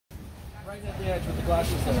Right at the edge with the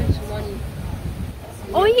glasses. How much money?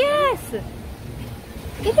 Oh yes!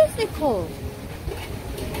 It is Nicole.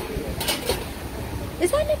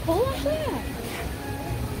 Is that Nicole actually?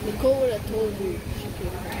 Nicole would have told you she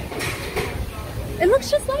came. It looks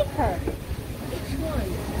just like her. Which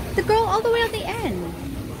one? The girl all the way at the end.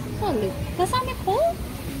 Oh, That's not Nicole?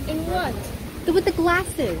 in what? With the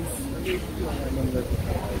glasses.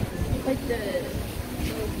 Like the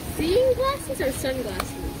seeing glasses or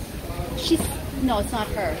sunglasses? No, it's not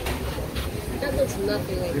her. That looks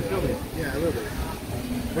nothing like You're her. filming? Yeah, a little bit.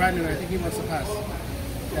 Brandon, I think he wants to pass.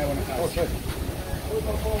 Yeah, I want to pass. Okay.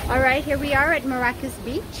 All right, here we are at Maracas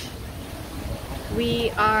Beach.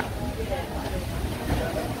 We are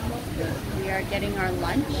getting our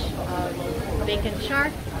lunch of bacon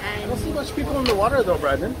shark I don't see and much people in the water though,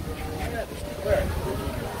 Brandon.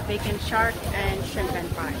 bacon shark and shrimp and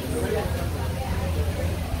fries.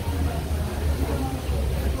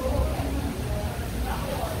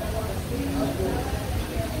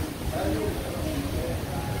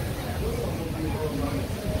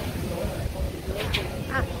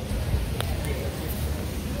 Ah.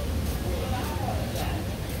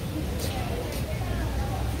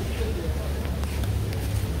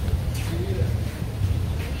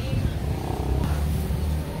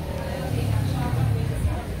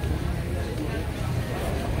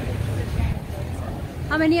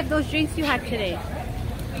 How many of those drinks you had today?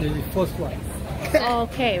 The first one.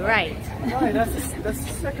 Okay, right. Right, that's the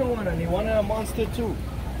second one, and he wanted a monster too.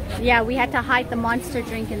 Yeah, we had to hide the monster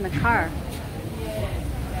drink in the car.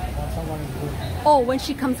 Oh, when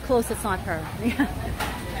she comes close, it's not her. Yeah.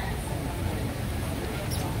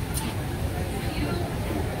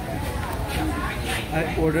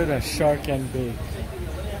 I ordered a shark and bake.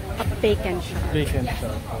 A bacon shark. Bacon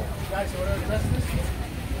shark. Guys, order addresses?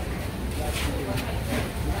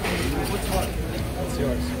 Which one? It's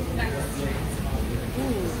yours.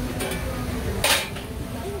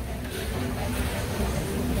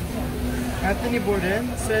 Anthony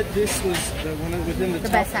Bourdain said this was the one within the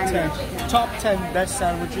top best 10, sandwich, yeah. top 10 best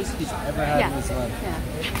sandwiches he's ever had in his life.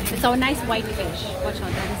 Yeah. It's a nice white fish. Watch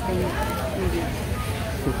out, that is being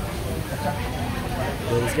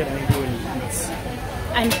But he's getting angry when he eats.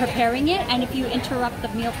 and preparing it, and if you interrupt the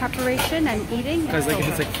meal preparation and eating, Because like, if over.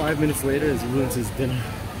 it's like 5 minutes later, it ruins his dinner.